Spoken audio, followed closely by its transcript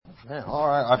Yeah, all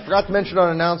right. I forgot to mention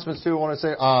on announcements too. I want to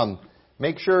say,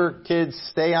 make sure kids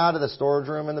stay out of the storage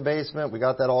room in the basement. We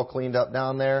got that all cleaned up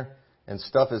down there, and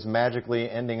stuff is magically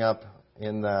ending up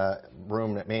in the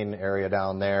room, main area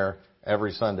down there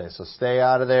every Sunday. So stay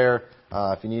out of there.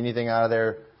 If you need anything out of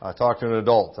there, talk to an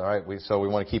adult. All right. We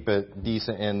want to keep it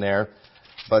decent in there.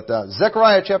 But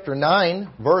Zechariah chapter 9,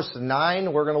 verse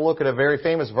 9, we're going to look at a very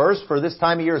famous verse for this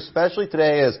time of year especially.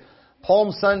 Today is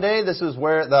Palm Sunday. This is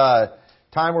where the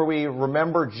time where we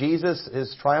remember Jesus,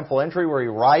 His triumphal entry, where He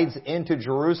rides into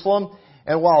Jerusalem.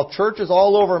 And while churches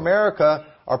all over America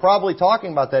are probably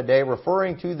talking about that day,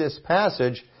 referring to this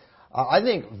passage, I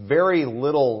think very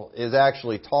little is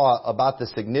actually taught about the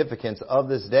significance of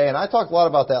this day. And I talked a lot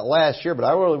about that last year, but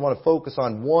I really want to focus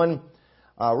on one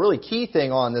really key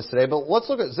thing on this today. But let's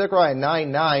look at Zechariah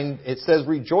 9:9. It says,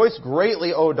 "Rejoice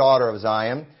greatly, O daughter of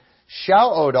Zion.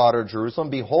 Shout, O daughter of Jerusalem.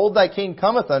 Behold, thy king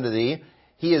cometh unto thee.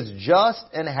 He is just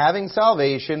and having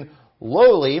salvation,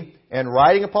 lowly, and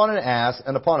riding upon an ass,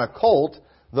 and upon a colt,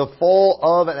 the foal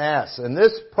of an ass." And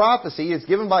this prophecy is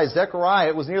given by Zechariah.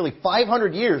 It was nearly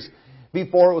 500 years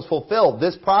before it was fulfilled.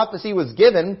 This prophecy was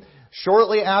given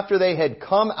shortly after they had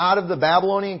come out of the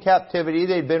Babylonian captivity.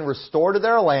 They had been restored to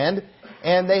their land,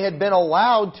 and they had been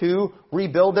allowed to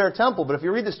rebuild their temple. But if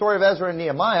you read the story of Ezra and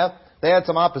Nehemiah, they had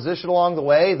some opposition along the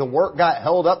way. The work got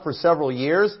held up for several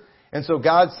years. And so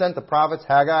God sent the prophets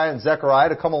Haggai and Zechariah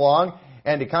to come along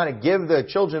and to kind of give the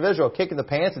children of Israel a kick in the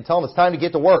pants and tell them it's time to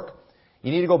get to work.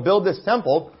 You need to go build this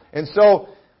temple. And so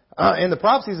in the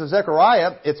prophecies of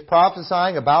Zechariah, it's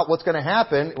prophesying about what's going to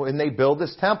happen when they build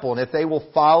this temple. And if they will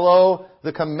follow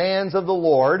the commands of the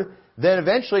Lord, then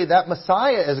eventually that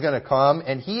Messiah is going to come,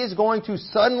 and He is going to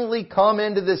suddenly come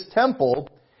into this temple,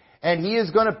 and He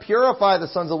is going to purify the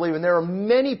sons of Levi. And there are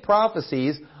many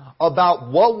prophecies about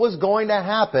what was going to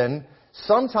happen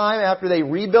sometime after they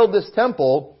rebuild this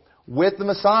temple with the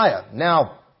Messiah.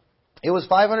 Now, it was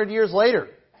 500 years later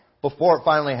before it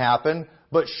finally happened,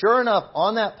 but sure enough,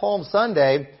 on that Palm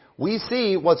Sunday, we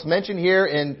see what's mentioned here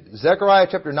in Zechariah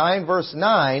chapter 9, verse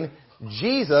 9.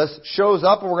 Jesus shows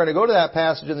up, and we're going to go to that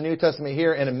passage in the New Testament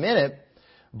here in a minute.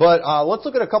 But let's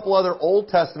look at a couple other Old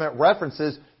Testament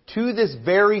references to this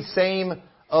very same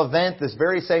event, this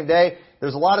very same day.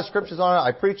 There's a lot of scriptures on it.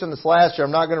 I preached on this last year.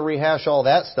 I'm not going to rehash all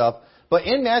that stuff. But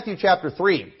in Matthew chapter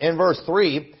 3, in verse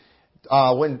 3,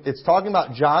 when it's talking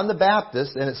about John the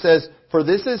Baptist, and it says, "For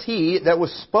this is he that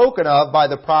was spoken of by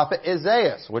the prophet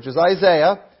Isaiah," which is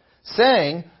Isaiah,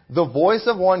 saying, "The voice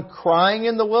of one crying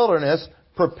in the wilderness,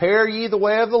 prepare ye the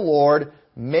way of the Lord,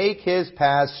 make His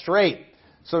paths straight."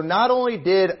 So not only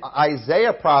did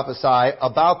Isaiah prophesy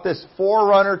about this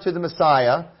forerunner to the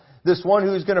Messiah, this one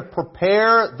who's going to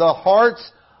prepare the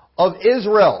hearts of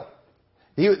Israel.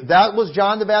 That was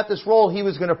John the Baptist's role. He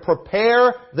was going to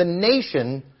prepare the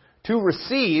nation to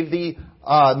receive the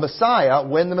Messiah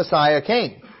when the Messiah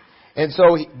came. And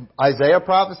so Isaiah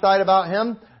prophesied about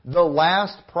him. The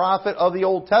last prophet of the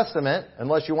Old Testament,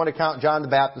 unless you want to count John the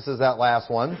Baptist as that last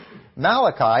one,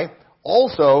 Malachi,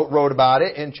 also wrote about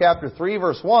it in chapter 3,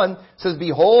 verse 1. It says,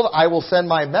 "Behold, I will send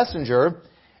my messenger,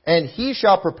 and he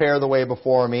shall prepare the way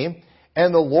before me,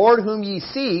 and the Lord whom ye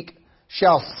seek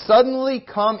shall suddenly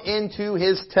come into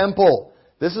His temple."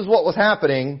 This is what was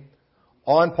happening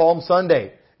on Palm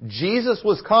Sunday. Jesus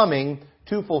was coming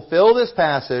to fulfill this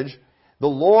passage. The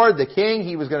Lord, the King,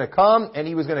 He was going to come, and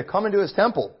He was going to come into His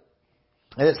temple.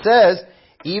 And it says,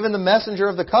 "Even the messenger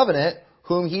of the covenant,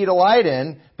 whom He delight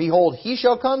in, behold, He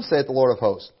shall come, saith the Lord of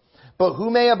hosts. But who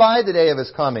may abide the day of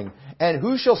His coming? And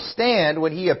who shall stand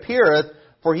when He appeareth?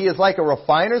 For He is like a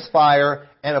refiner's fire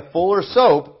and a fuller's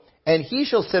soap. And He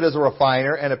shall sit as a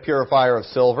refiner and a purifier of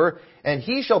silver. And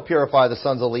He shall purify the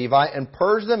sons of Levi, and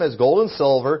purge them as gold and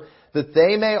silver, that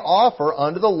they may offer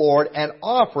unto the Lord an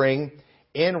offering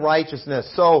in righteousness."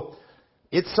 So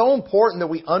it's so important that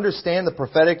we understand the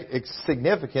prophetic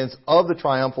significance of the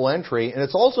triumphal entry. And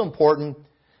it's also important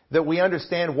that we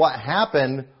understand what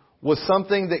happened was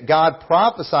something that God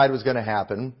prophesied was going to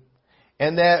happen.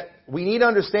 And that we need to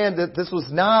understand that this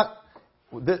was not,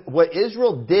 that what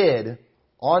Israel did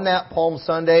on that Palm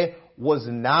Sunday was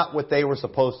not what they were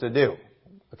supposed to do.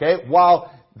 Okay?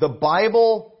 While the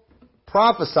Bible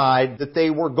prophesied that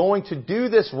they were going to do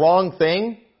this wrong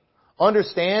thing,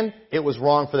 understand it was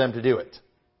wrong for them to do it.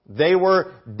 They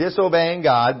were disobeying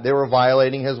God. They were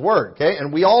violating His word. Okay?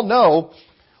 And we all know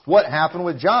what happened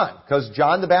with John. Because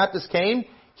John the Baptist came.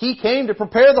 He came to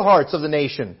prepare the hearts of the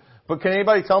nation. But can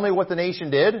anybody tell me what the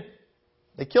nation did?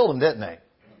 They killed him, didn't they?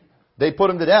 They put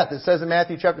him to death. It says in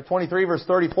Matthew chapter 23, verse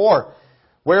 34,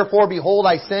 "Wherefore, behold,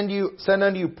 I send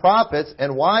unto you prophets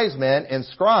and wise men and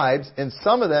scribes, and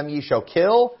some of them ye shall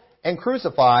kill, and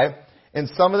crucify, and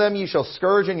some of them ye shall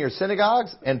scourge in your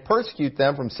synagogues, and persecute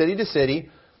them from city to city,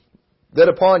 that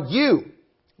upon you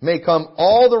may come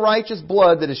all the righteous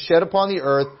blood that is shed upon the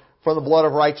earth, from the blood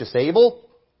of righteous Abel,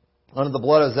 unto the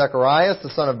blood of Zacharias, the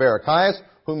son of Barachias,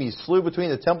 whom ye slew between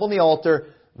the temple and the altar.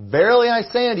 Verily I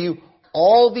say unto you,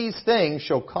 all these things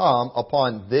shall come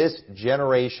upon this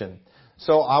generation.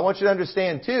 So I want you to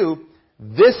understand too,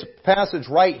 this passage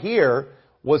right here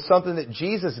was something that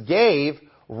Jesus gave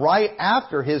right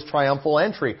after His triumphal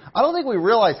entry. I don't think we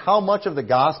realize how much of the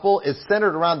gospel is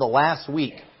centered around the last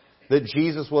week that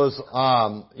Jesus was,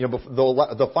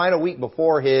 the final week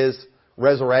before His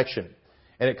resurrection.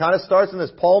 And it kind of starts in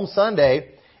this Palm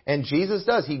Sunday, and Jesus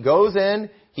does. He goes in,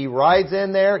 He rides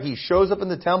in there, He shows up in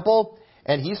the temple,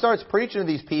 and He starts preaching to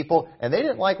these people, and they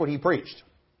didn't like what He preached.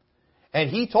 And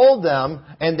He told them,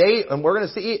 and we're going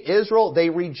to see Israel, they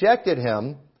rejected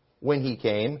Him when He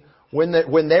came. When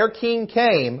their king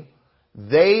came,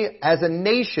 they, as a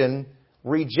nation,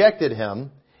 rejected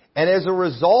Him. And as a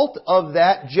result of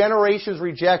that generation's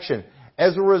rejection,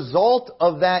 as a result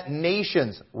of that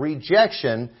nation's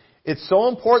rejection, it's so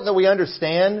important that we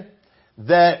understand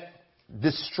that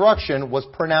destruction was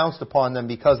pronounced upon them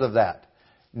because of that.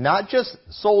 Not just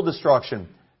soul destruction,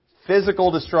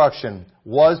 physical destruction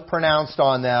was pronounced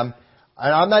on them.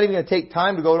 And I'm not even going to take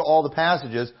time to go to all the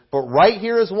passages, but right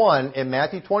here is one in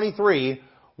Matthew 23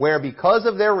 where because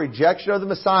of their rejection of the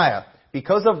Messiah,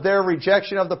 because of their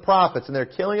rejection of the prophets and their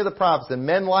killing of the prophets and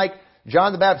men like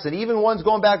John the Baptist and even ones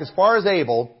going back as far as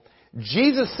Abel,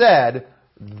 Jesus said,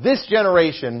 this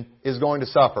generation is going to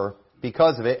suffer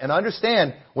because of it. And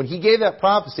understand, when He gave that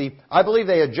prophecy, I believe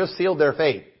they had just sealed their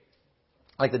fate,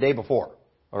 like the day before,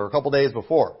 or a couple days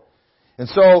before. And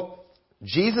so,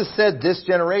 Jesus said this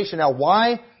generation. Now,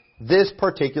 why this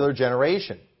particular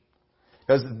generation?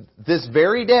 Because this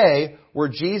very day where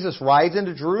Jesus rides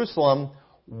into Jerusalem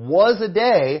was a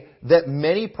day that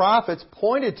many prophets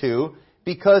pointed to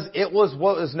because it was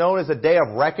what was known as a day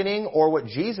of reckoning, or what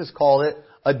Jesus called it,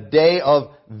 a day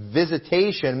of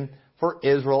visitation for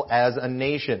Israel as a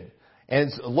nation.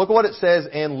 And look at what it says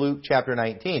in Luke chapter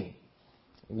 19.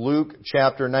 Luke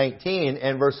chapter 19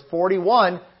 and verse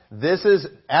 41. This is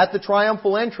at the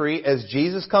triumphal entry as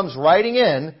Jesus comes riding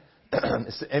in.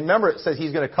 And remember, it says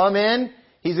He's going to come in.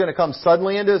 He's going to come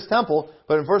suddenly into His temple.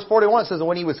 But in verse 41 it says,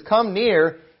 when He was come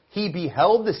near, He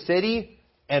beheld the city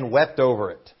and wept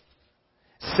over it,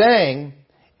 saying,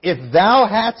 if thou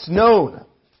hadst known,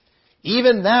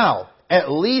 even thou,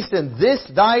 at least in this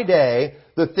thy day,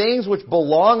 the things which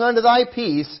belong unto thy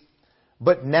peace,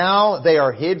 but now they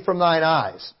are hid from thine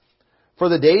eyes. For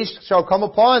the days shall come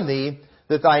upon thee,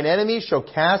 that thine enemies shall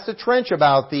cast a trench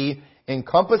about thee,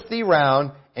 encompass thee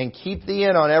round, and keep thee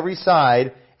in on every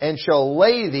side, and shall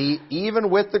lay thee even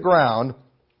with the ground,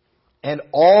 and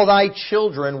all thy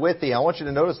children with thee. I want you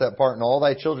to notice that part, and all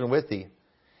thy children with thee.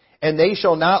 And they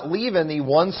shall not leave in thee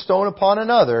one stone upon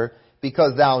another,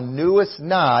 because thou knewest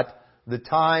not the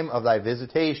time of thy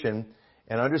visitation.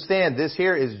 And understand, this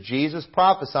here is Jesus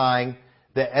prophesying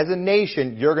that as a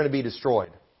nation, you're going to be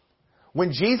destroyed.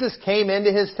 When Jesus came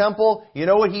into His temple, you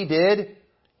know what He did?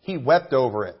 He wept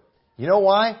over it. You know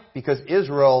why? Because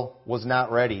Israel was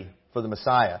not ready for the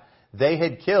Messiah. They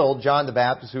had killed John the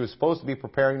Baptist, who was supposed to be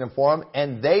preparing them for Him,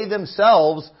 and they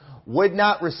themselves would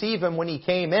not receive Him when He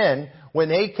came in. When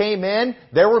they came in,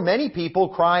 there were many people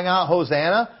crying out,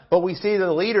 Hosanna, but we see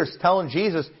the leaders telling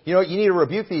Jesus, you need to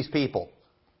rebuke these people.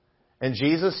 And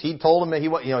Jesus, He told them that He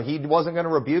wasn't going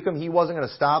to rebuke them, He wasn't going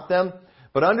to stop them.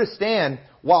 But understand,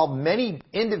 while many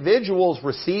individuals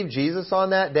received Jesus on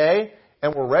that day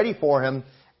and were ready for Him,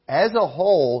 as a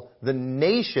whole, the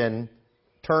nation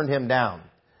turned Him down.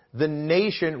 The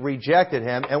nation rejected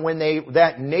Him, and when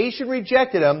that nation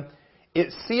rejected Him,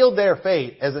 it sealed their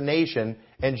fate as a nation,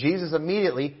 and Jesus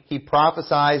immediately, He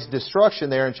prophesied destruction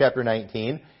there in chapter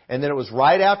 19, and then it was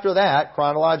right after that,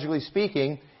 chronologically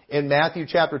speaking, in Matthew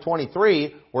chapter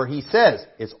 23, where He says,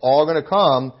 it's all going to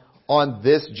come on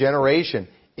this generation.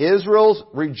 Israel's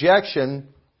rejection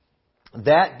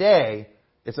that day,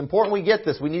 it's important we get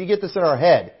this. We need to get this in our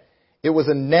head. It was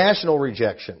a national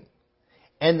rejection.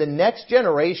 And the next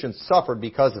generation suffered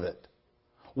because of it.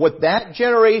 What that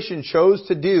generation chose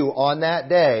to do on that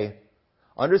day,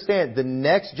 understand, the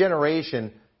next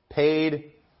generation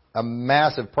paid a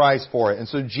massive price for it. And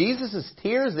so Jesus'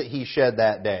 tears that He shed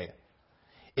that day,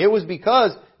 it was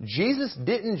because Jesus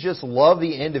didn't just love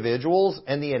the individuals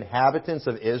and the inhabitants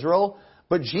of Israel,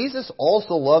 but Jesus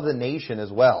also loved the nation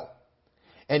as well.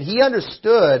 And He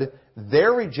understood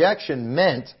their rejection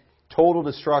meant total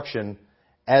destruction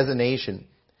as a nation.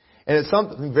 And it's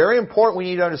something very important we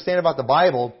need to understand about the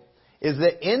Bible is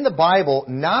that in the Bible,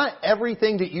 not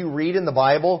everything that you read in the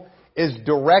Bible is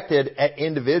directed at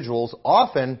individuals.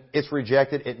 Often it's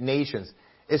rejected at nations,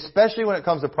 especially when it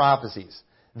comes to prophecies.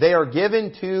 They are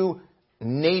given to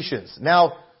nations.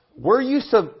 Now, we're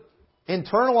used to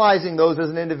internalizing those as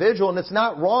an individual, and it's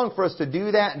not wrong for us to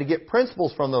do that and to get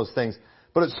principles from those things.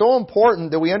 But it's so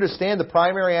important that we understand the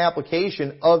primary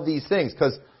application of these things,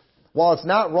 because while it's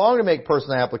not wrong to make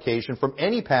personal application from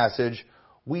any passage,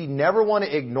 we never want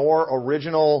to ignore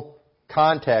original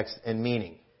context and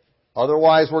meaning.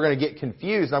 Otherwise, we're going to get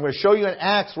confused. And I'm going to show you in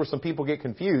Acts where some people get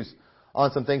confused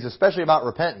on some things, especially about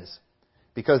repentance,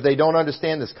 because they don't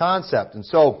understand this concept. And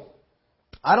so,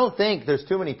 I don't think there's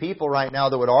too many people right now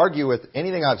that would argue with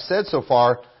anything I've said so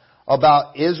far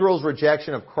about Israel's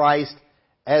rejection of Christ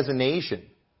as a nation.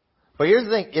 But here's the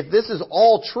thing. If this is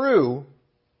all true,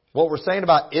 what we're saying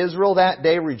about Israel that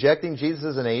day rejecting Jesus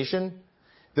as a nation,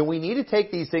 then we need to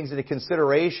take these things into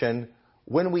consideration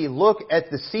when we look at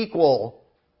the sequel,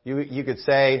 you could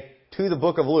say, to the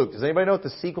book of Luke. Does anybody know what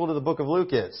the sequel to the book of Luke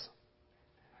is?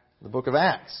 The book of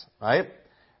Acts, right?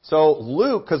 So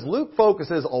Luke, because Luke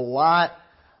focuses a lot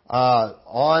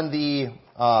on the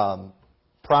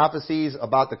prophecies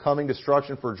about the coming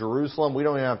destruction for Jerusalem. We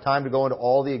don't even have time to go into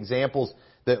all the examples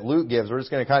that Luke gives. We're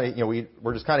just going to kind of,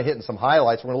 we're just kind of hitting some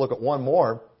highlights. We're going to look at one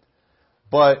more.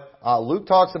 But Luke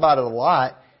talks about it a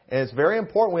lot, and it's very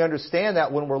important we understand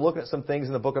that when we're looking at some things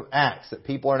in the book of Acts that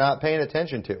people are not paying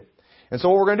attention to. And so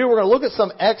what we're going to do, we're going to look at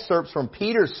some excerpts from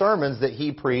Peter's sermons that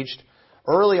he preached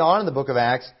early on in the book of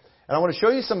Acts. And I want to show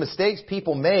you some mistakes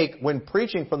people make when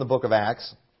preaching from the book of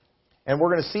Acts. And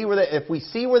we're going to see if we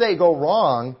see where they go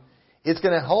wrong, it's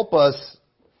going to help us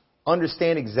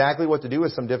understand exactly what to do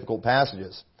with some difficult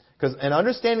passages. And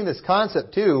understanding this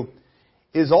concept too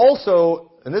is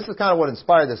also, and this is kind of what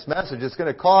inspired this message, it's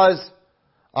going to cause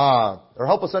or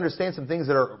help us understand some things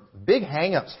that are big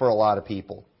hang-ups for a lot of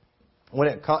people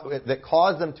that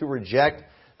cause them to reject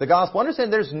the gospel.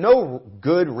 Understand there's no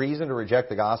good reason to reject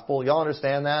the gospel. Y'all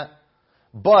understand that?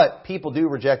 But people do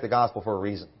reject the gospel for a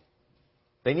reason.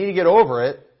 They need to get over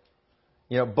it,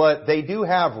 but they do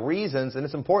have reasons, and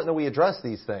it's important that we address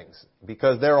these things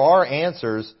because there are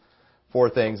answers for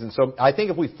things. And so I think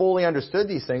if we fully understood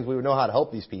these things, we would know how to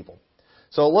help these people.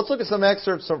 So let's look at some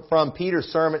excerpts from Peter's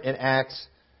sermon in Acts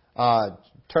 2.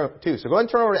 So go ahead and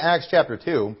turn over to Acts chapter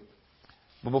 2.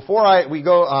 But before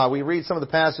we read some of the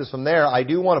passages from there, I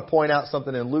do want to point out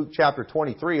something in Luke chapter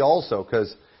 23 also,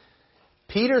 because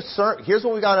here's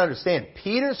what we got to understand.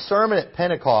 Peter's sermon at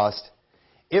Pentecost,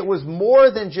 it was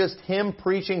more than just him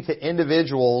preaching to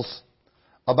individuals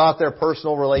about their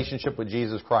personal relationship with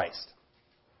Jesus Christ.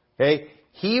 Okay?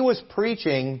 He was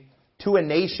preaching to a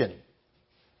nation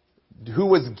who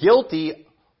was guilty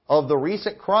of the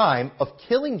recent crime of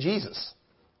killing Jesus.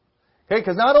 Okay?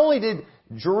 Because not only did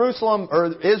Jerusalem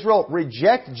or Israel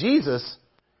reject Jesus,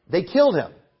 they killed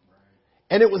him.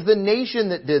 And it was the nation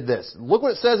that did this. Look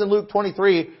what it says in Luke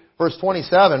 23, verse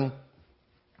 27.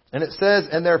 And it says,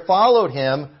 "And there followed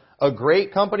him a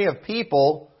great company of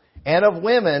people and of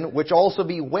women, which also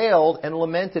bewailed and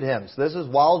lamented him." So this is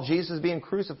while Jesus is being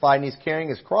crucified and he's carrying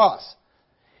his cross.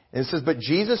 And it says, "But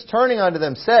Jesus turning unto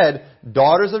them said,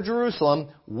 Daughters of Jerusalem,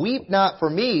 weep not for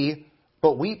me,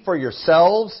 but weep for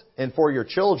yourselves and for your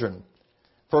children.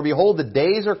 For behold, the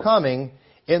days are coming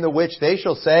in the which they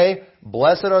shall say,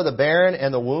 Blessed are the barren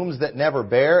and the wombs that never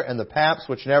bear and the paps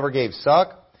which never gave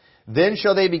suck. Then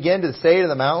shall they begin to say to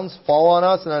the mountains, Fall on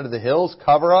us, and unto the hills,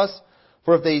 cover us.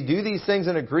 For if they do these things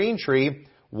in a green tree,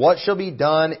 what shall be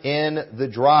done in the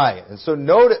dry?" And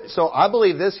so I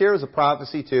believe this here is a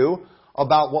prophecy too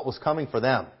about what was coming for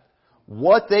them.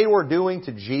 What they were doing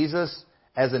to Jesus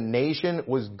as a nation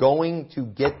was going to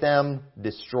get them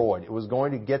destroyed. It was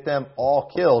going to get them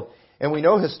all killed. And we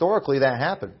know historically that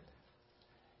happened.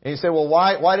 And you say, well,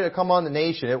 why did it come on the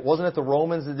nation? It wasn't it the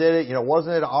Romans that did it?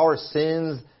 Wasn't it our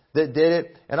sins that did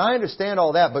it? And I understand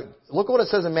all that, but look at what it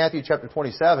says in Matthew chapter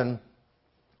 27,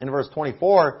 in verse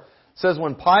 24. It says,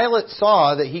 "When Pilate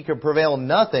saw that he could prevail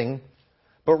nothing,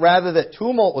 but rather that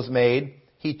tumult was made,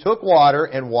 he took water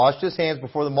and washed his hands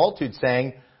before the multitude,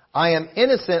 saying, I am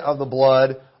innocent of the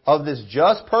blood of this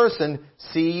just person,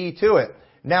 see ye to it."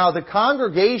 Now the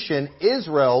congregation,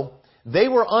 Israel, they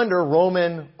were under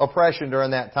Roman oppression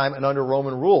during that time and under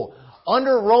Roman rule.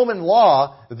 Under Roman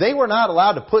law, they were not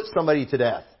allowed to put somebody to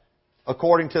death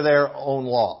according to their own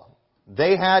law.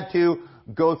 They had to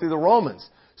go through the Romans.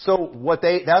 So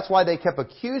that's why they kept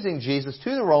accusing Jesus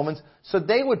to the Romans, so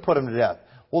they would put him to death.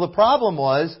 Well, the problem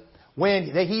was when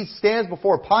he stands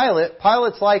before Pilate,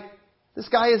 Pilate's like, this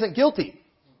guy isn't guilty.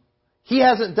 He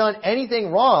hasn't done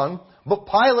anything wrong, but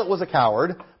Pilate was a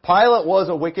coward. Pilate was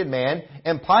a wicked man,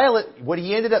 and Pilate, what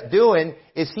he ended up doing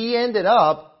is he ended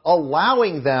up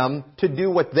allowing them to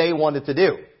do what they wanted to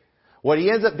do. What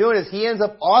he ends up doing is he ends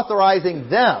up authorizing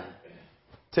them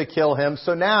to kill him.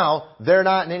 So now they're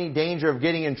not in any danger of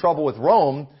getting in trouble with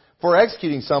Rome for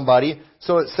executing somebody.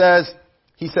 So it says,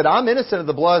 he said, I'm innocent of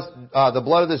the blood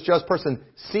of this just person.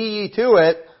 See ye to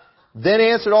it. Then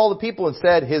answered all the people and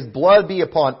said, his blood be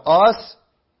upon us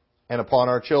and upon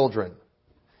our children.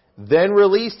 Then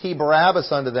released he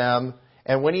Barabbas unto them,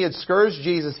 and when he had scourged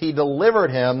Jesus, he delivered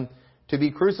him to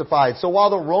be crucified. So while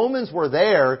the Romans were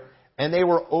there and they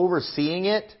were overseeing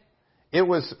it, it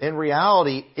was in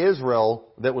reality Israel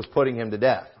that was putting him to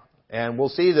death. And we'll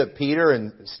see that Peter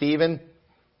and Stephen,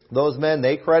 those men,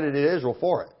 they credited Israel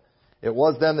for it. It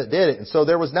was them that did it. And so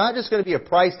there was not just going to be a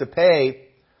price to pay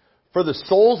for the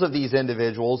souls of these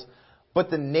individuals, but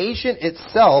the nation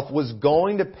itself was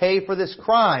going to pay for this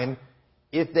crime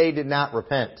if they did not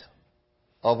repent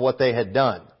of what they had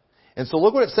done. And so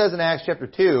look what it says in Acts chapter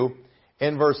 2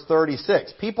 in verse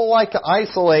 36. People like to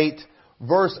isolate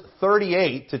verse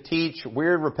 38 to teach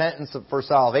weird repentance for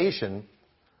salvation.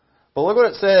 But look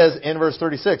what it says in verse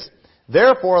 36.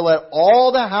 Therefore let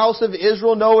all the house of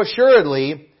Israel know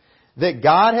assuredly that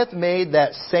God hath made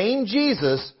that same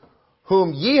Jesus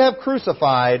whom ye have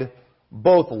crucified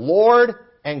both Lord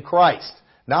and Christ.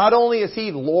 Not only is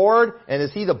He Lord and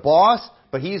is He the boss,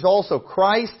 but He's also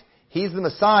Christ. He's the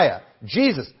Messiah.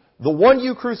 Jesus, the one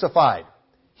you crucified.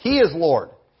 He is Lord.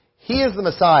 He is the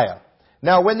Messiah.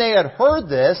 Now when they had heard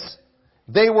this,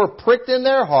 they were pricked in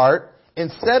their heart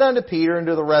and said unto Peter and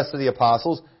to the rest of the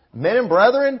apostles, Men and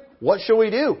brethren, what shall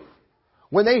we do?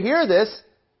 When they hear this,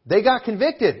 they got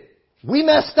convicted. We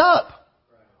messed up.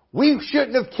 We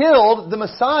shouldn't have killed the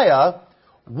Messiah.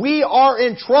 We are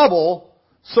in trouble.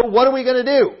 So what are we going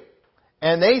to do?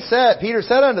 And Peter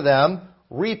said unto them,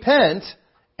 Repent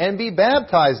and be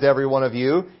baptized every one of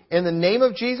you in the name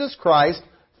of Jesus Christ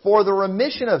for the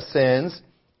remission of sins,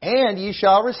 and ye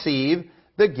shall receive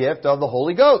the gift of the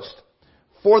Holy Ghost.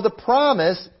 For the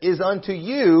promise is unto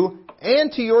you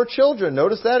and to your children.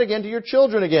 Notice that again, to your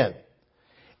children again.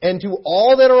 And to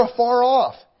all that are afar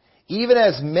off, even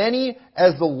as many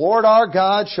as the Lord our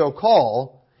God shall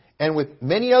call. And with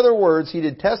many other words he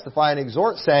did testify and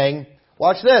exhort, saying,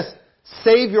 watch this,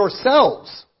 save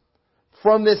yourselves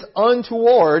from this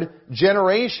untoward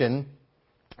generation.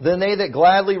 Then they that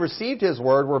gladly received his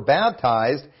word were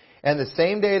baptized, and the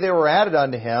same day they were added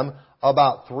unto him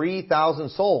about 3,000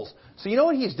 souls. So you know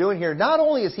what he's doing here? Not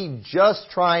only is he just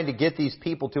trying to get these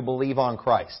people to believe on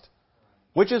Christ,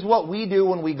 which is what we do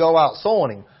when we go out soul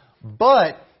winning,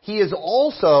 but he is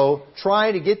also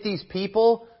trying to get these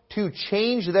people to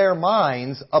change their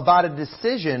minds about a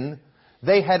decision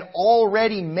they had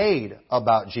already made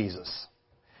about Jesus.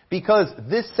 Because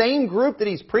this same group that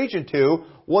he's preaching to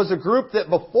was a group that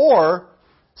before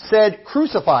said,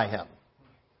 crucify him.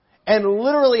 And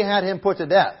literally had him put to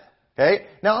death. Okay?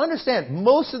 Now understand,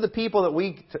 most of the people that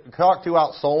we talk to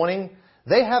out soul winning,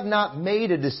 they have not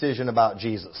made a decision about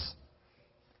Jesus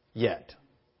yet.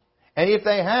 And if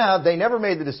they have, they never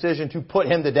made the decision to put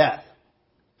him to death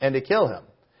and to kill him.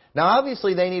 Now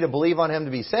obviously they need to believe on him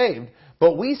to be saved,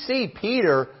 but we see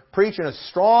Peter preaching a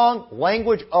strong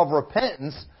language of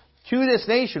repentance to this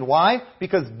nation. Why?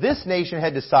 Because this nation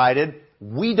had decided,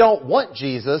 we don't want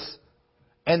Jesus,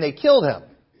 and they killed him.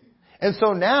 And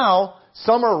so now,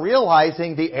 some are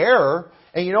realizing the error,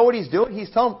 and you know what he's doing?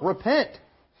 He's telling them, repent.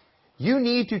 You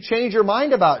need to change your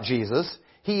mind about Jesus.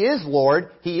 He is Lord.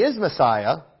 He is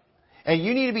Messiah. And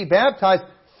you need to be baptized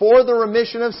for the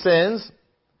remission of sins.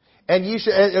 And you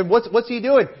should, and what's he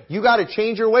doing? You got to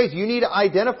change your ways. You need to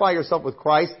identify yourself with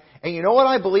Christ. And you know what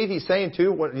I believe he's saying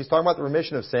too, when he's talking about the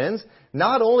remission of sins?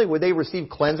 Not only would they receive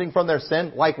cleansing from their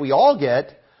sin, like we all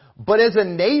get, but as a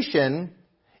nation,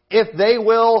 if they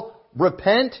will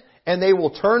repent and they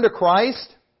will turn to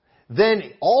Christ,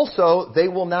 then also they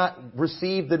will not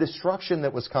receive the destruction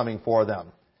that was coming for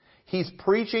them. He's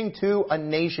preaching to a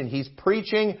nation. He's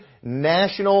preaching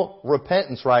national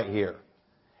repentance right here.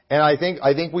 And I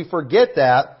think we forget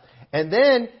that. And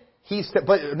then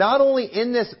but not only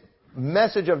in this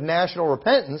message of national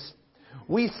repentance,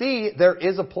 we see there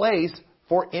is a place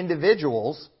for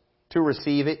individuals to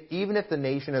receive it, even if the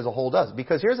nation as a whole does.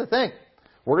 Because here's the thing.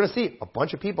 We're going to see a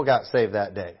bunch of people got saved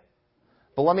that day.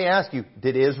 But let me ask you,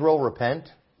 did Israel repent?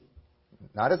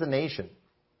 Not as a nation.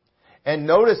 And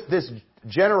notice this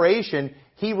generation,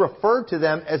 he referred to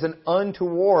them as an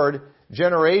untoward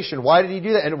generation. Why did he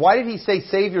do that? And why did he say,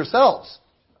 save yourselves?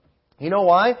 You know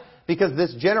why? Because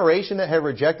this generation that had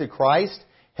rejected Christ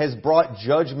has brought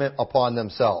judgment upon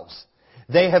themselves.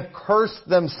 They have cursed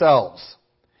themselves.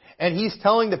 And He's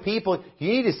telling the people, you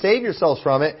need to save yourselves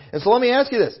from it. And so let me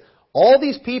ask you this. All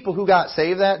these people who got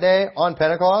saved that day on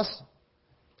Pentecost,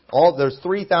 there's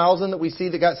 3,000 that we see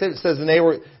that got saved. It says, and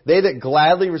they that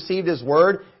gladly received His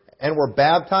word and were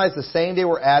baptized the same day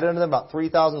were added unto them about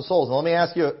 3,000 souls. Now let me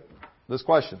ask you this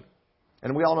question.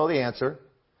 And we all know the answer.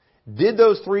 Did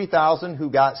those 3,000 who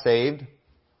got saved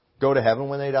go to heaven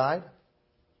when they died?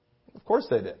 Of course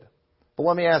they did. But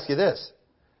let me ask you this.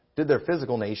 Did their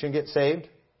physical nation get saved?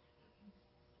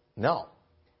 No.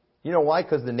 You know why?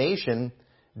 Because the nation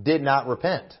did not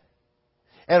repent.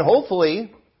 And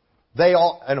hopefully,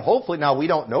 now we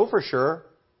don't know for sure.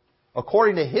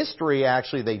 According to history,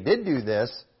 actually, they did do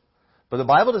this. But the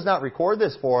Bible does not record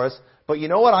this for us. But you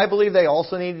know what I believe they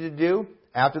also needed to do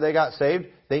after they got saved?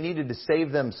 They needed to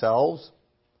save themselves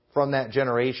from that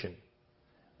generation.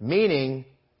 Meaning,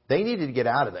 they needed to get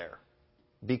out of there.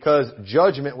 Because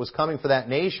judgment was coming for that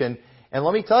nation. And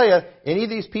let me tell you, any of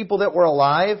these people that were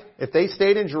alive, if they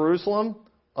stayed in Jerusalem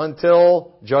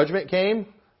until judgment came,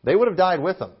 they would have died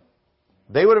with them.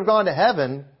 They would have gone to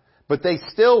heaven, but they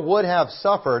still would have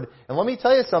suffered. And let me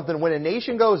tell you something, when a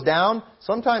nation goes down,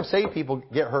 sometimes saved people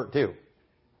get hurt too.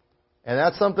 And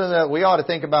that's something that we ought to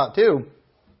think about too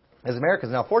as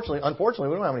Americans. Now, unfortunately,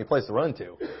 we don't have any place to run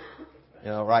to.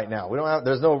 Right now.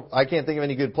 I can't think of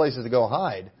any good places to go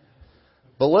hide.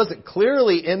 But listen,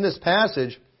 clearly in this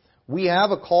passage, we have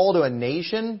a call to a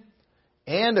nation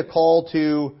and a call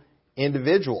to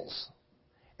individuals.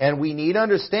 And we need to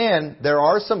understand there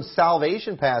are some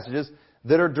salvation passages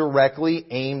that are directly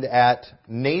aimed at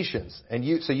nations.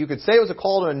 So you could say it was a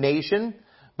call to a nation,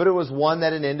 but it was one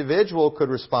that an individual could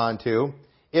respond to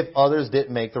if others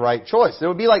didn't make the right choice. It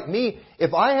would be like me,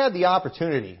 if I had the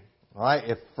opportunity, right,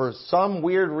 if for some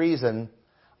weird reason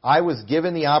I was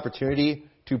given the opportunity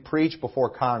to preach before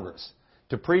Congress,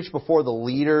 to preach before the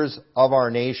leaders of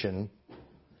our nation,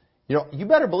 you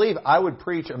better believe I would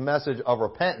preach a message of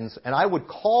repentance, and I would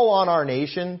call on our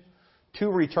nation to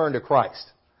return to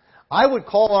Christ. I would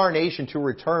call our nation to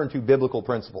return to biblical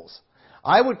principles.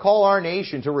 I would call our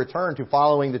nation to return to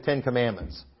following the Ten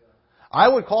Commandments. I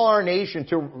would call our nation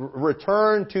to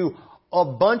return to a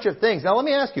bunch of things. Now let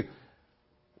me ask you,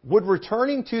 would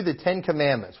returning to the Ten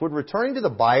Commandments, would returning to the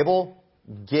Bible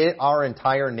get our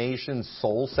entire nation's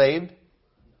soul saved?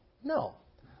 No.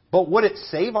 But would it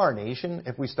save our nation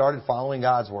if we started following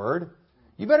God's Word?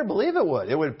 You better believe it would.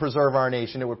 It would preserve our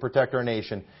nation. It would protect our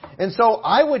nation. And so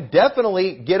I would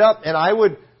definitely get up and I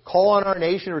would call on our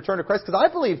nation to return to Christ. Because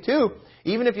I believe too,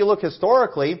 even if you look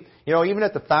historically, even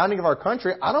at the founding of our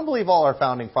country, I don't believe all our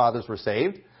founding fathers were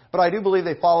saved. But I do believe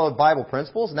they followed Bible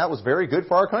principles, and that was very good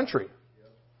for our country.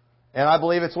 And I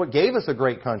believe it's what gave us a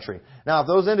great country. Now, if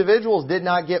those individuals did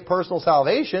not get personal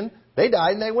salvation, they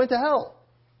died and they went to hell.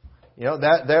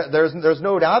 There's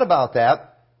no doubt about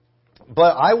that.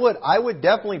 But I would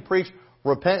definitely preach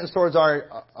repentance towards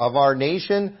our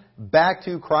nation back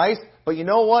to Christ. But you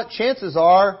know what? Chances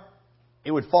are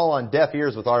it would fall on deaf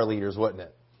ears with our leaders, wouldn't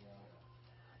it?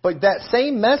 But that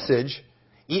same message,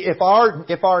 if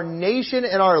our nation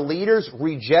and our leaders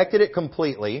rejected it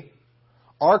completely,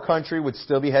 our country would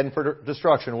still be heading for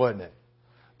destruction, wouldn't it?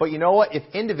 But you know what? If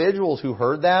individuals who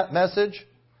heard that message,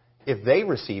 if they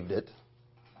received it,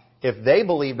 if they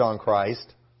believed on Christ,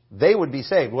 they would be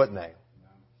saved, wouldn't they?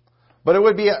 But it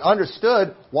would be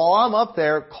understood, while I'm up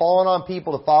there calling on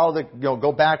people to follow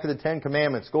go back to the Ten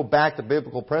Commandments, go back to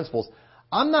biblical principles,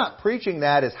 I'm not preaching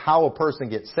that as how a person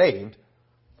gets saved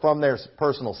from their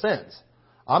personal sins.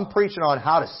 I'm preaching on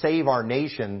how to save our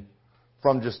nation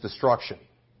from just destruction.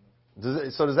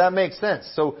 So does that make sense?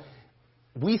 So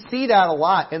we see that a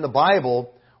lot in the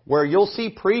Bible where you'll see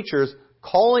preachers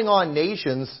calling on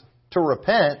nations to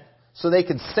repent so they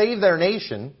can save their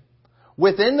nation.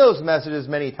 Within those messages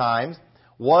many times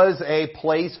was a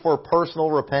place for personal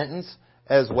repentance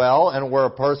as well, and where a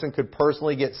person could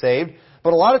personally get saved.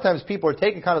 But a lot of times people are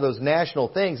taking kind of those national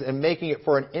things and making it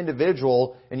for an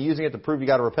individual and using it to prove you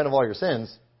got to repent of all your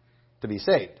sins to be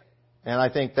saved. And I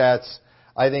think that's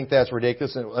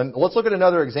ridiculous. And let's look at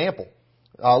another example.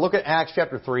 Look at Acts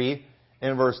chapter 3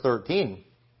 and verse 13.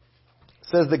 It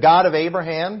says, the God of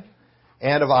Abraham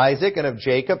and of Isaac and of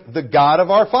Jacob, the God of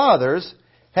our fathers,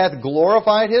 hath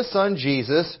glorified His Son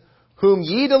Jesus, whom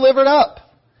ye delivered up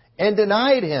and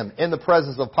denied Him in the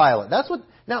presence of Pilate.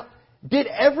 Now, did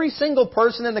every single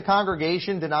person in the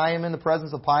congregation deny Him in the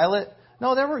presence of Pilate?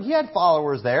 No, he had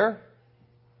followers there.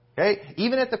 Okay?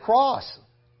 Even at the cross,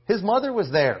 His mother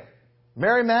was there.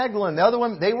 Mary Magdalene, the other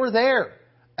one, they were there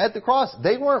at the cross.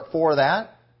 They weren't for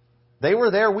that. They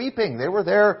were there weeping. They were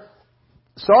there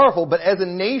sorrowful. But as a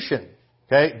nation,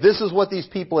 okay, this is what these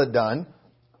people had done.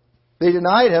 They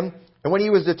denied Him. And when he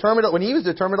was determined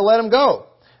to let him go.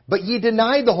 But ye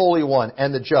denied the Holy One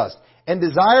and the just, and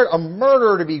desired a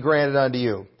murderer to be granted unto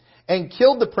you, and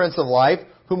killed the Prince of Life,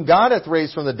 whom God hath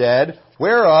raised from the dead,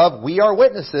 whereof we are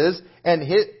witnesses, and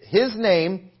his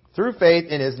name, through faith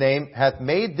in his name, hath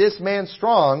made this man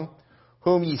strong,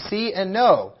 whom ye see and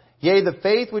know. Yea, the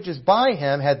faith which is by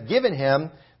him hath given him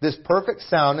this perfect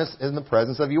soundness in the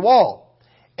presence of you all.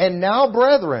 And now,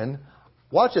 brethren,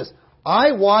 watch this,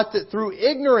 I wot that through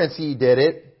ignorance ye did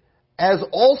it, as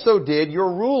also did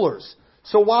your rulers.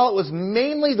 So while it was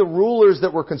mainly the rulers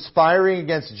that were conspiring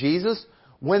against Jesus,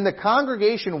 when the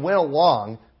congregation went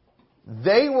along,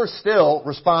 they were still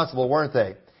responsible, weren't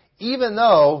they? Even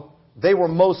though they were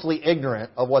mostly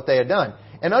ignorant of what they had done.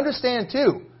 And understand,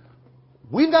 too,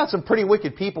 we've got some pretty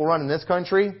wicked people running this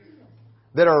country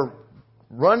that are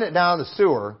running it down the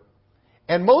sewer.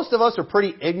 And most of us are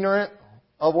pretty ignorant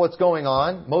of what's going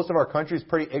on. Most of our country is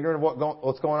pretty ignorant of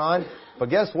what's going on. But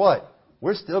guess what?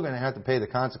 We're still going to have to pay the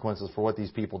consequences for what these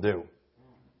people do.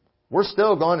 We're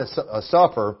still going to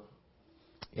suffer.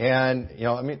 And,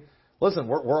 listen,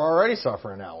 we're already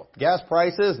suffering now. Gas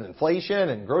prices and inflation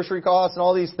and grocery costs and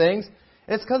all these things.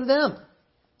 And it's because of them.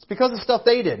 It's because of stuff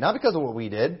they did, not because of what we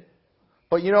did.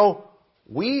 But,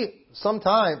 we're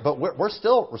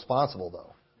still responsible,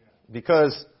 though.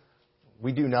 Because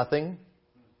we do nothing.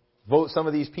 Vote some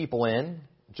of these people in.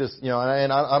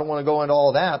 And I don't want to go into all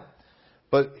of that.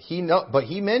 But he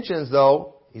mentions,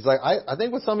 though, he's like, I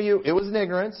think with some of you, it was in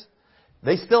ignorance.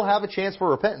 They still have a chance for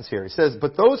repentance here. He says,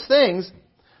 but those things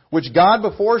which God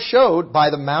before showed by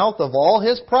the mouth of all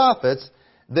his prophets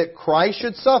that Christ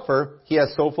should suffer, he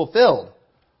has so fulfilled.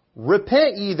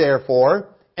 Repent ye therefore,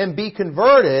 and be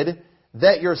converted,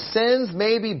 that your sins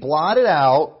may be blotted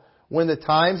out when the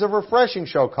times of refreshing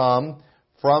shall come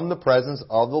from the presence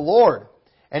of the Lord.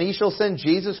 And he shall send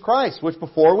Jesus Christ, which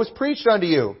before was preached unto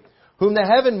you, whom the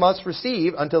heaven must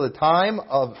receive until the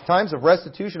times of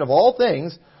restitution of all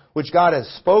things, which God has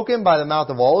spoken by the mouth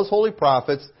of all his holy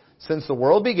prophets since the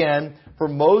world began. For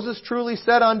Moses truly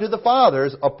said unto the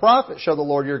fathers, a prophet shall the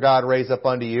Lord your God raise up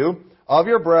unto you, of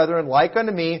your brethren, like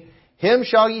unto me. Him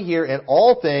shall ye hear in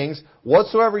all things,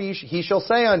 whatsoever he shall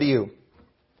say unto you.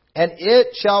 And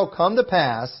it shall come to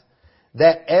pass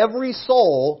that every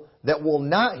soul that will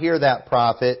not hear that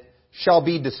prophet shall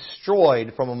be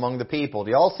destroyed from among the people.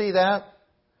 Do y'all see that?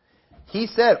 He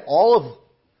said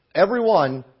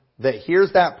everyone that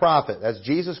hears that prophet, that's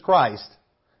Jesus Christ,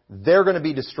 they're going to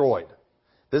be destroyed.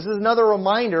 This is another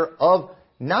reminder of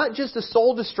not just a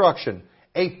soul destruction,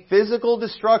 a physical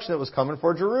destruction that was coming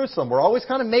for Jerusalem. We're always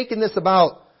kind of making this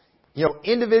about,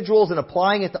 individuals and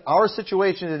applying it to our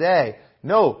situation today.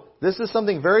 No, this is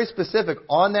something very specific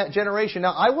on that generation.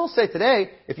 Now, I will say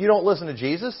today, if you don't listen to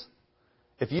Jesus,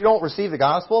 if you don't receive the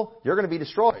gospel, you're going to be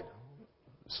destroyed,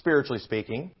 spiritually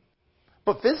speaking.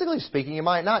 But physically speaking, you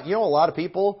might not. A lot of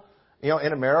people,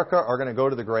 in America are going to go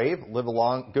to the grave, live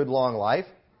a good long life.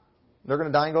 They're going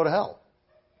to die and go to hell.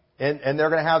 And they're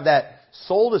going to have that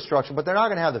soul destruction, but they're not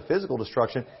going to have the physical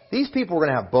destruction. These people are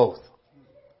going to have both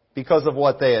because of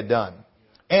what they had done.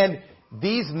 And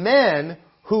these men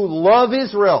who love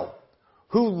Israel,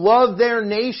 who love their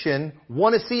nation,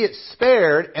 want to see it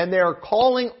spared, and they are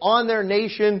calling on their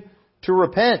nation to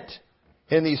repent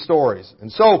in these stories.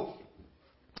 And so,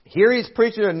 here he's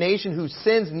preaching to a nation whose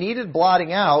sins needed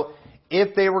blotting out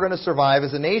if they were going to survive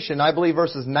as a nation. I believe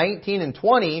verses 19 and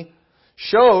 20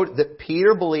 showed that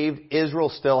Peter believed Israel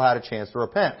still had a chance to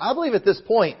repent. I believe at this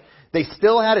point, they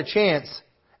still had a chance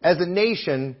as a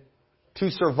nation to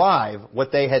survive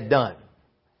what they had done.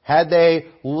 Had they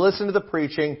listened to the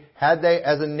preaching, had they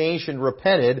as a nation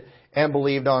repented and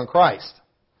believed on Christ.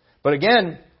 But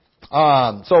again,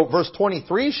 so verse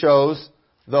 23 shows,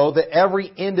 though, that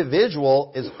every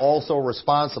individual is also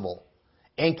responsible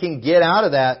and can get out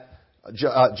of that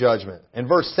judgment. And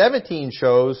verse 17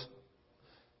 shows,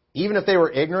 even if they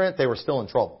were ignorant, they were still in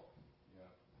trouble.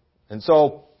 And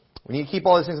so, we need to keep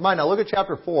all these things in mind. Now look at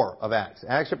chapter 4 of Acts.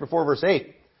 Acts chapter 4, verse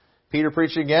 8. Peter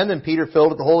preached again, then Peter,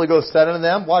 filled with the Holy Ghost, said unto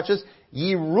them, watch this,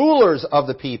 ye rulers of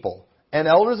the people and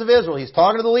elders of Israel. He's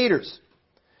talking to the leaders.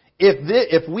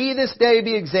 If we this day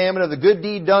be examined of the good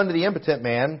deed done to the impotent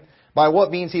man, by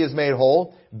what means he is made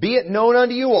whole, be it known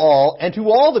unto you all, and to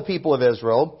all the people of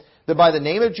Israel, that by the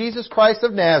name of Jesus Christ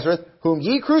of Nazareth, whom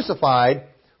ye crucified,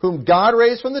 whom God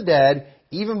raised from the dead,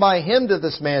 even by him doth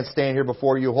this man stand here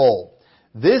before you whole.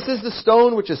 This is the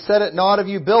stone which is set at naught of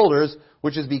you builders,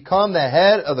 which has become the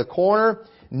head of the corner.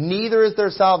 Neither is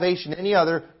there salvation in any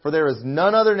other, for there is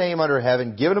none other name under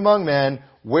heaven given among men,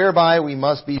 whereby we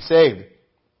must be saved.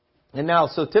 And now,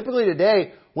 so typically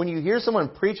today, when you hear someone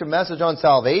preach a message on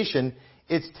salvation,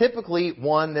 it's typically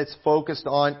one that's focused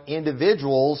on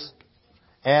individuals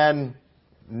and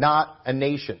not a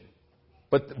nation.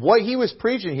 But what he was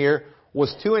preaching here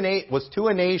was to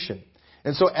a nation.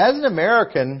 And so as an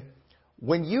American,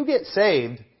 when you get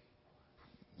saved,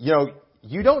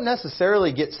 you don't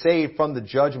necessarily get saved from the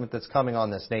judgment that's coming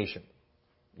on this nation.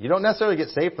 You don't necessarily get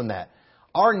saved from that.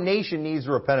 Our nation needs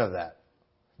to repent of that.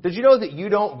 Did you know that you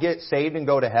don't get saved and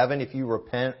go to heaven if you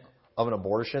repent of an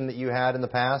abortion that you had in the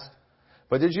past?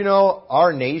 But did you know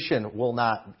our nation will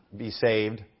not be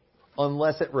saved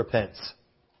unless it repents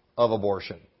of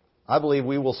abortion? I believe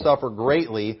we will suffer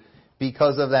greatly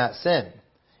because of that sin.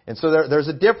 And so there's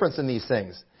a difference in these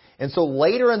things. And so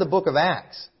later in the book of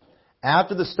Acts,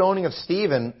 after the stoning of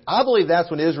Stephen, I believe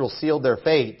that's when Israel sealed their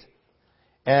fate.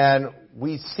 And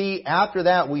we see, after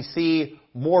that, we see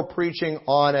more preaching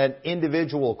on an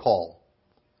individual call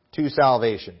to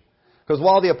salvation. Because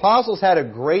while the apostles had a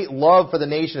great love for the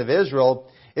nation of Israel,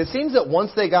 it seems that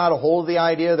once they got a hold of the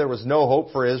idea there was no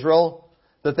hope for Israel,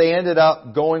 that they ended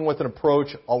up going with an approach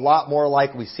a lot more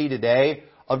like we see today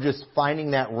of just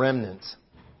finding that remnant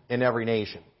in every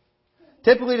nation.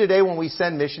 Typically today when we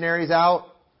send missionaries out,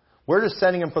 we're just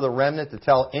sending them for the remnant to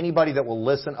tell anybody that will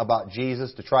listen about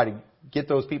Jesus, to try to get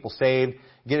those people saved,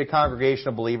 get a congregation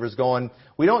of believers going.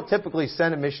 We don't typically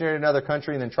send a missionary to another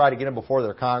country and then try to get them before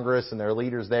their Congress and their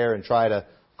leaders there and try to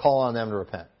call on them to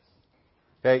repent.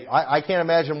 Okay, I can't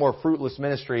imagine a more fruitless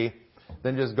ministry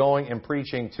than just going and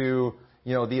preaching to,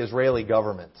 the Israeli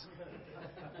government.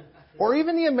 Or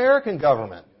even the American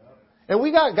government. And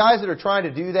we got guys that are trying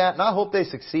to do that, and I hope they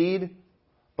succeed.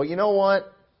 But you know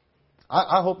what?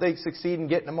 I hope they succeed in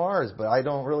getting to Mars, but I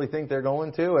don't really think they're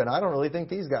going to, and I don't really think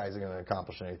these guys are going to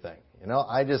accomplish anything.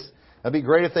 That'd be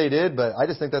great if they did, but I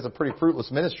just think that's a pretty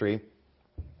fruitless ministry.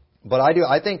 But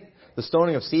I think the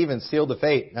stoning of Stephen sealed the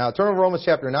fate. Now, turn to Romans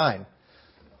chapter 9.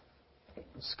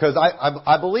 Because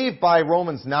I believe by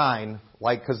Romans 9,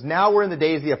 because now we're in the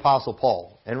days of the Apostle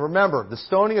Paul. And remember, the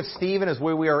stoning of Stephen is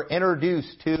where we are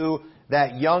introduced to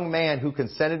that young man who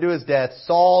consented to his death,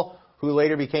 Saul, who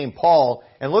later became Paul.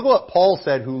 And look at what Paul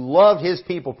said, who loved his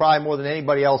people probably more than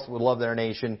anybody else would love their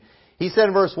nation. He said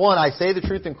in verse 1, I say the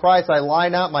truth in Christ, I lie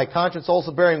not, my conscience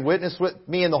also bearing witness with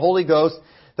me in the Holy Ghost,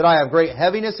 that I have great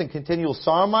heaviness and continual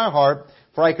sorrow in my heart,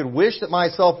 for I could wish that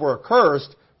myself were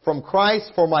accursed from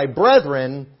Christ for my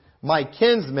brethren, my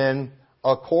kinsmen,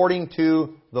 according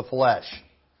to the flesh.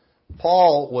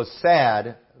 Paul was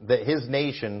sad that his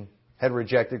nation had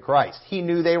rejected Christ. He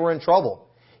knew they were in trouble.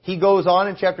 He goes on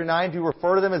in chapter 9 to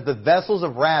refer to them as the vessels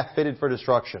of wrath fitted for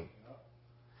destruction.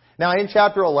 Now in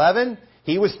chapter 11,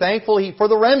 he was thankful for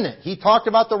the remnant. He talked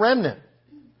about the remnant.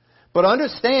 But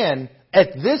understand,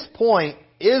 at this point,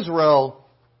 Israel,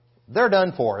 they're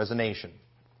done for as a nation.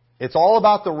 It's all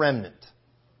about the remnant.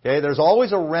 Okay, there's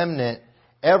always a remnant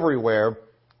everywhere.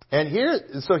 And here's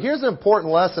an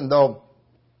important lesson, though,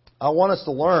 I want us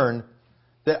to learn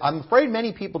that I'm afraid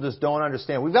many people just don't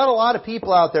understand. We've got a lot of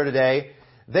people out there today.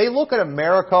 They look at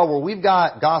America where we've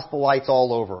got gospel lights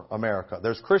all over America.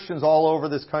 There's Christians all over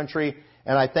this country,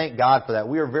 and I thank God for that.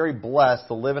 We are very blessed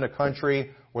to live in a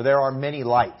country where there are many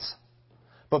lights.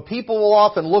 But people will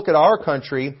often look at our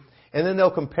country, and then they'll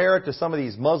compare it to some of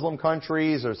these Muslim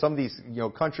countries or some of these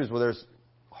countries where there's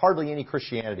hardly any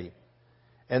Christianity.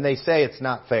 And they say it's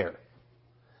not fair.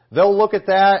 They'll look at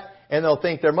that and they'll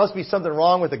think there must be something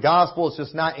wrong with the gospel. It's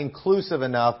just not inclusive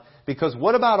enough. Because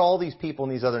what about all these people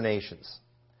in these other nations?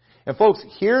 And folks,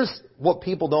 here's what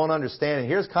people don't understand. And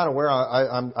here's kind of where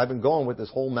I've been going with this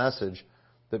whole message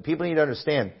that people need to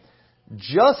understand.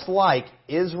 Just like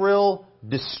Israel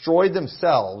destroyed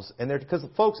themselves, and because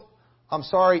folks, I'm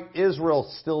sorry, Israel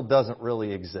still doesn't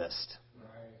really exist.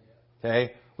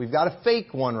 Okay? We've got a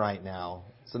fake one right now.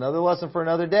 It's another lesson for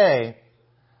another day.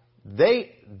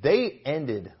 They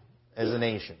ended as a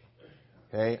nation.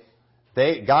 Okay?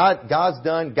 God's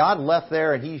done. God left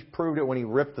there, and He proved it when He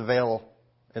ripped the veil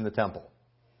in the temple.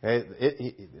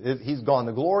 Okay? He's gone.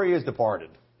 The glory is departed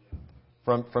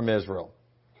from Israel.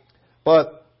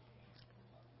 But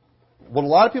what a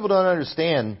lot of people don't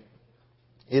understand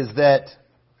is that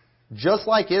just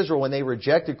like Israel, when they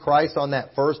rejected Christ on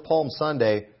that first Palm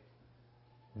Sunday,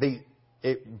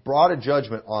 it brought a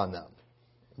judgment on them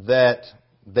that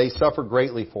they suffered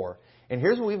greatly for. And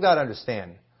here's what we've got to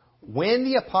understand. When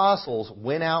the apostles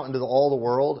went out into all the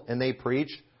world and they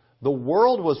preached, the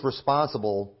world was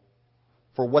responsible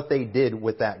for what they did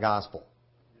with that gospel.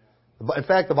 In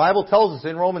fact, the Bible tells us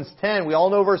in Romans 10, we all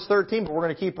know verse 13, but we're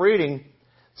going to keep reading. It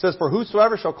says, for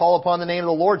whosoever shall call upon the name of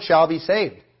the Lord shall be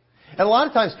saved. And a lot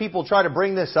of times people try to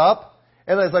bring this up,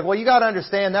 and it's like, well, you got to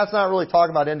understand, that's not really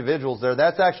talking about individuals there.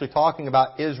 That's actually talking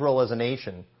about Israel as a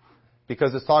nation.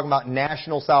 because it's talking about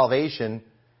national salvation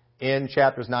in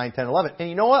chapters 9, 10, 11. And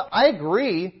you know what? I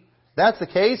agree that's the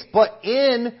case, but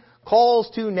in calls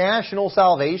to national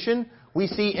salvation, we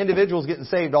see individuals getting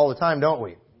saved all the time, don't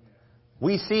we?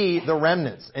 We see the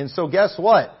remnants. And so guess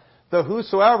what? The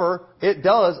whosoever, it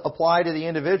does apply to the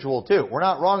individual too. We're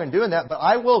not wrong in doing that, but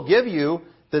I will give you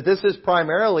that this is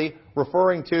primarily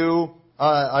referring to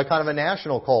a kind of a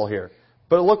national call here.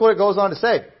 But look what it goes on to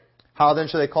say. How then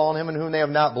shall they call on him in whom they have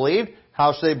not believed?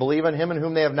 How shall they believe on him in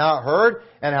whom they have not heard?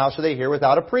 And how shall they hear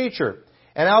without a preacher?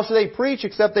 And how shall they preach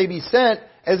except they be sent?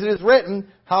 As it is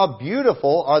written, how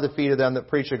beautiful are the feet of them that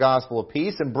preach the gospel of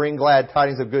peace and bring glad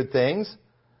tidings of good things.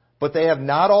 But they have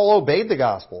not all obeyed the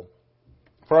gospel.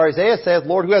 For Isaiah saith,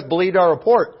 Lord, who hath believed our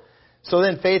report? So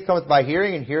then faith cometh by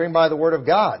hearing, and hearing by the word of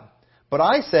God. But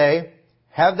I say,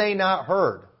 have they not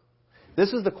heard?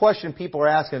 This is the question people are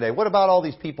asking today. What about all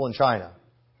these people in China?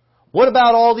 What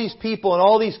about all these people in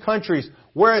all these countries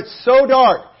where it's so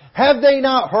dark? Have they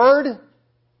not heard?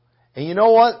 And you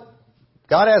know what?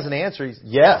 God has an answer.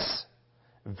 Yes.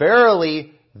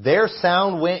 Verily, their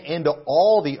sound went into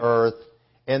all the earth,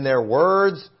 and their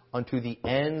words unto the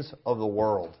ends of the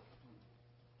world.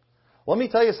 Let me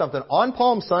tell you something. On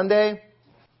Palm Sunday,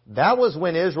 that was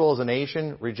when Israel as a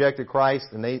nation rejected Christ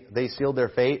and they sealed their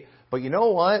fate. But you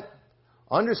know what?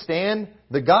 Understand,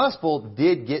 the gospel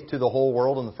did get to the whole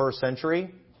world in the first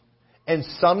century. And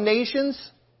some nations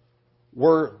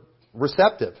were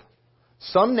receptive.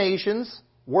 Some nations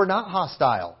were not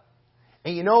hostile.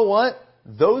 And you know what?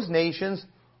 Those nations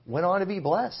went on to be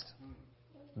blessed.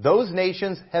 Those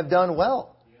nations have done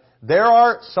well. There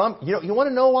are some, you want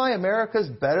to know why America's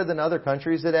better than other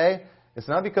countries today? It's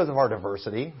not because of our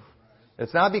diversity.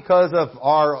 It's not because of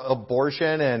our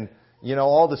abortion and,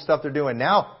 all the stuff they're doing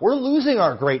now. We're losing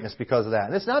our greatness because of that.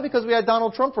 And it's not because we had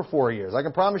Donald Trump for 4 years. I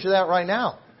can promise you that right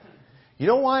now. You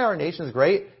know why our nation's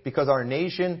great? Because our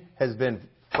nation has been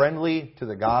friendly to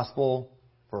the gospel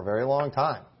for a very long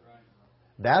time.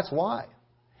 That's why.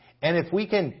 And if we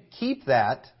can keep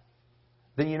that,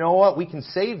 then you know what? We can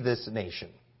save this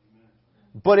nation.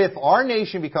 But if our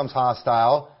nation becomes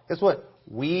hostile, guess what?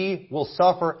 We will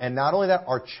suffer, and not only that,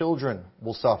 our children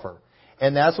will suffer.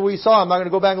 And that's what we saw. I'm not going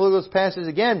to go back and look at those passages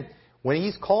again. When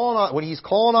he's calling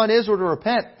on Israel to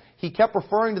repent, he kept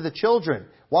referring to the children.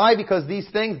 Why? Because these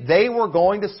things, they were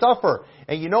going to suffer.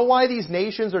 And you know why these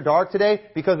nations are dark today?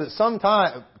 Because at some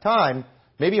time,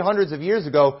 maybe hundreds of years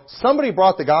ago, somebody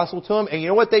brought the gospel to them, and you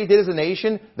know what they did as a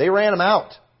nation? They ran them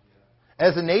out.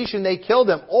 As a nation, they killed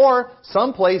them. Or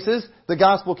some places, the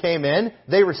gospel came in,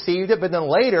 they received it, but then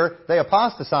later, they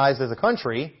apostatized as a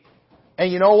country.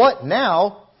 And you know what?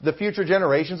 Now, the future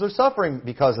generations are suffering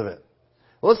because of it.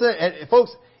 Listen, and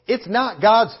folks, it's not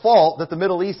God's fault that the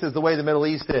Middle East is the way the Middle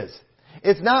East is.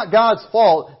 It's not God's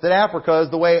fault that Africa is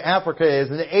the way Africa is,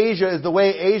 and that Asia is the way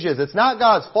Asia is. It's not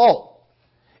God's fault.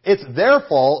 It's their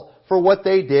fault for what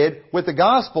they did with the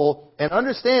gospel. And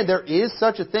understand, there is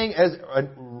such a thing as a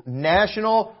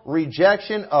national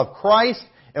rejection of Christ.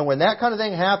 And when that kind of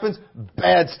thing happens,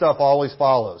 bad stuff always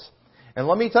follows. And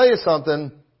let me tell you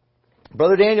something.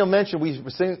 Brother Daniel mentioned we were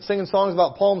singing songs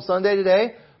about Palm Sunday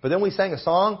today, but then we sang a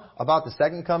song about the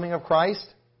second coming of Christ.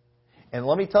 And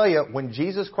let me tell you, when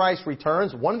Jesus Christ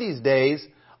returns, one of these days,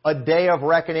 a day of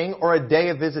reckoning or a day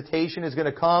of visitation is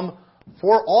going to come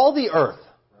for all the earth.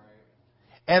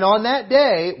 And on that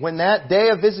day, when that day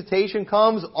of visitation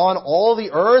comes on all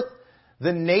the earth,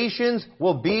 the nations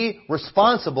will be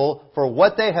responsible for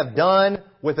what they have done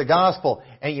with the gospel.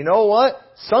 And you know what?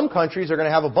 Some countries are going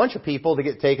to have a bunch of people to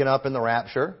get taken up in the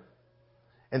rapture.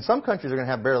 And some countries are going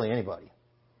to have barely anybody.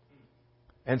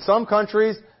 And some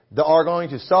countries are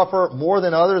going to suffer more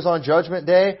than others on Judgment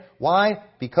Day. Why?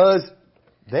 Because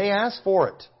they asked for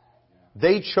it.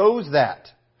 They chose that.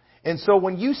 And so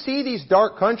when you see these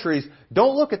dark countries,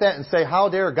 don't look at that and say, how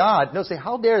dare God? No, say,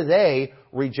 how dare they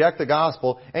reject the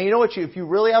gospel? And you know what? If you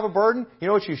really have a burden, you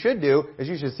know what you should do is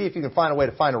you should see if you can find a way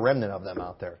to find a remnant of them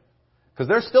out there. Because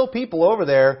there's still people over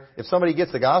there, if somebody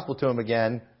gets the gospel to them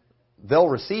again, they'll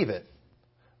receive it.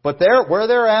 But where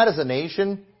they're at as a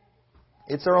nation,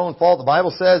 it's their own fault. The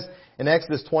Bible says in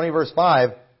Exodus 20 verse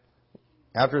 5,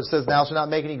 after it says, thou shalt not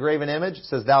make any graven image, it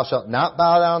says, thou shalt not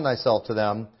bow down thyself to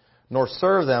them, nor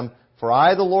serve them, for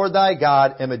I, the Lord thy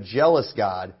God, am a jealous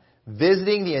God,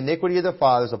 visiting the iniquity of the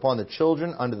fathers upon the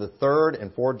children unto the third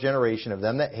and fourth generation of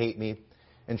them that hate me,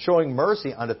 and showing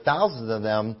mercy unto thousands of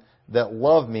them that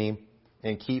love me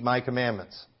and keep my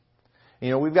commandments.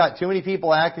 We've got too many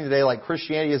people acting today like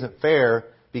Christianity isn't fair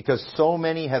because so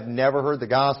many have never heard the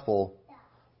gospel.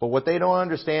 But what they don't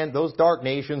understand, those dark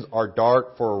nations are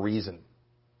dark for a reason.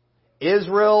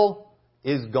 Israel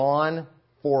is gone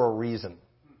for a reason.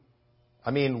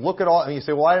 I mean, look at all, and you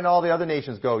say, why didn't all the other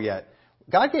nations go yet?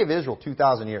 God gave Israel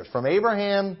 2,000 years. From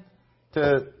Abraham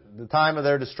to the time of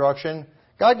their destruction,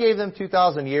 God gave them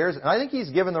 2,000 years, and I think He's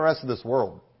given the rest of this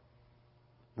world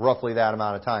roughly that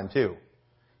amount of time too.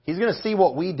 He's going to see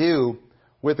what we do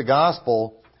with the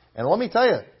gospel, and let me tell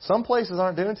you, some places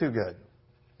aren't doing too good.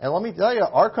 And let me tell you,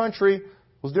 our country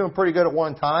was doing pretty good at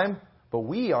one time, but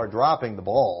we are dropping the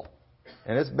ball.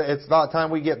 And it's about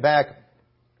time we get back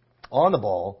on the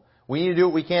ball. We need to do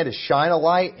what we can to shine a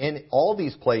light in all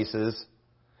these places.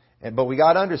 But we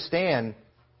got to understand,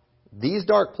 these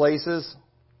dark places,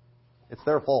 it's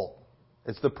their fault.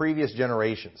 It's the previous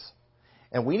generations.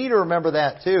 And we need to remember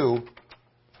that too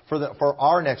for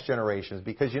our next generations.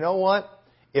 Because you know what?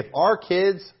 If our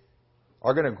kids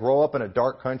are going to grow up in a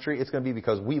dark country, it's going to be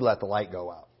because we let the light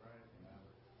go out.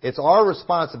 It's our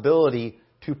responsibility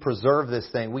to preserve this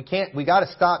thing. We got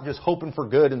to stop just hoping for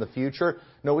good in the future.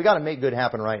 No, we got to make good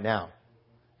happen right now.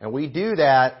 And we do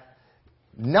that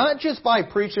not just by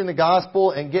preaching the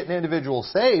gospel and getting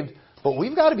individuals saved, but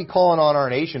we've got to be calling on our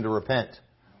nation to repent.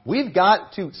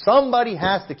 Somebody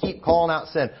has to keep calling out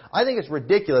sin. I think it's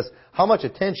ridiculous how much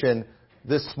attention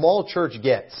this small church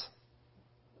gets.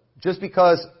 Just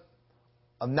because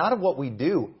of not of what we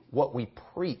do, what we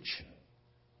preach.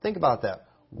 Think about that.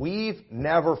 We've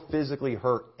never physically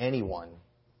hurt anyone.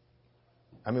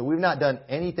 I mean, we've not done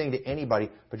anything to anybody,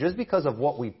 but just because of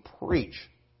what we preach,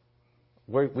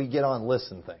 we get on lists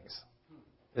and things.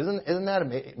 Isn't that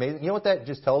amazing? You know what that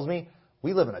just tells me?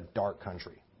 We live in a dark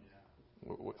country.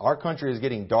 Our country is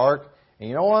getting dark, and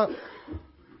you know what?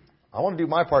 I want to do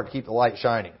my part to keep the light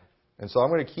shining. And so I'm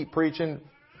going to keep preaching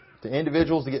to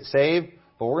individuals to get saved,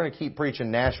 but we're going to keep preaching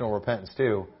national repentance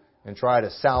too, and try to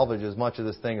salvage as much of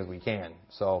this thing as we can.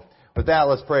 So with that,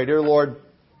 let's pray. Dear Lord,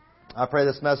 I pray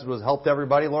this message was helped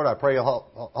everybody. Lord, I pray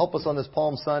you'll help us on this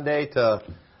Palm Sunday to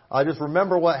just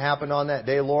remember what happened on that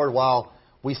day, Lord. While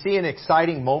we see an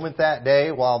exciting moment that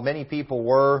day, while many people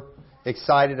were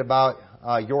excited about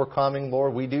your coming,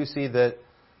 Lord, we do see that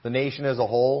the nation as a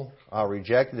whole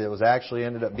rejected it. It was actually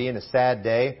ended up being a sad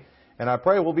day. And I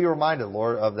pray we'll be reminded,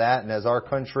 Lord, of that. And as our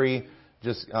country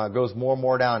just goes more and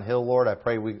more downhill, Lord, I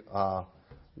pray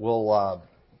we'll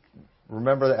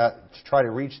remember that, to try to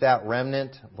reach that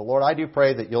remnant. But Lord, I do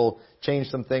pray that you'll change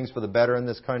some things for the better in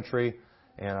this country.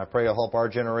 And I pray you'll help our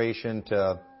generation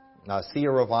to see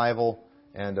a revival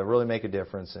and to really make a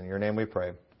difference. In your name we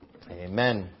pray.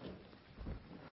 Amen.